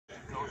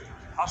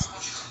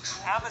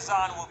custom,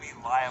 Amazon will be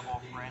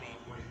liable for any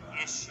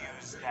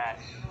issues that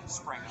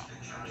spring up.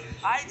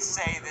 I'd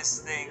say this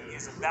thing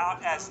is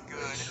about as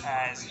good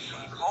as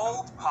the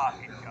old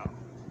Pocket Go.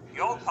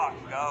 The old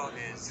Pocket Go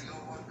is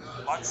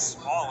much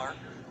smaller.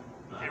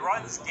 It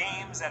runs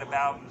games at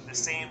about the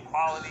same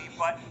quality,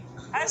 but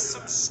has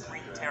some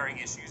screen tearing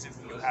issues if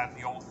you have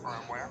the old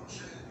firmware.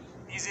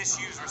 These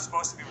issues were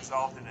supposed to be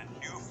resolved in a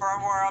new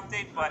firmware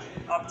update, but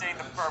updating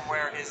the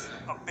firmware is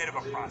a bit of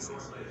a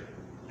process.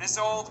 This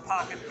old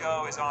Pocket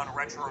Go is on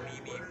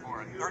RetroAmoeba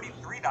for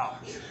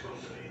 $33,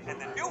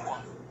 and the new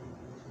one,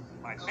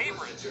 my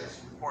favorite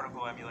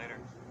portable emulator,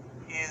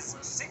 is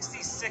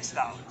 $66.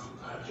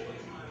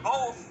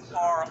 Both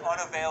are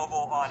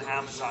unavailable on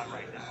Amazon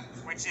right now,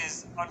 which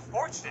is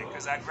unfortunate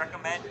because I'd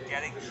recommend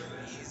getting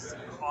these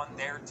on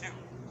there too.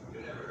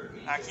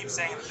 I keep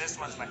saying that this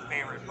one's my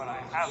favorite, but I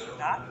have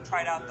not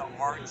tried out the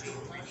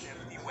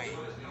RG350 Wave.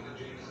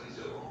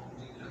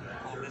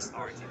 Oh, this is the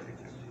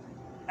RG350.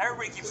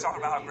 Everybody keeps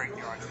talking about how great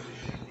the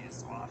RG350 is,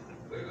 so I'll have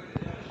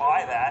to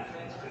buy that.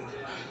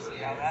 See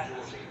how that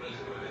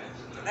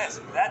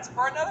is. That's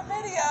for another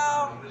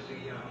video.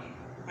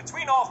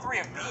 Between all three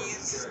of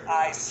these,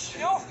 I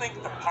still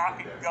think the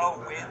Pocket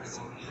Go wins.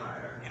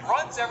 It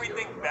runs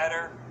everything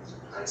better,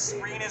 the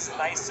screen is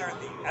nicer,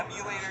 the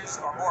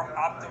emulators are more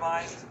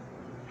optimized,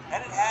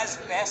 and it has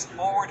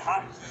fast-forward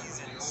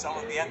hotkeys in some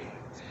of the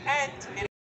emulators. And it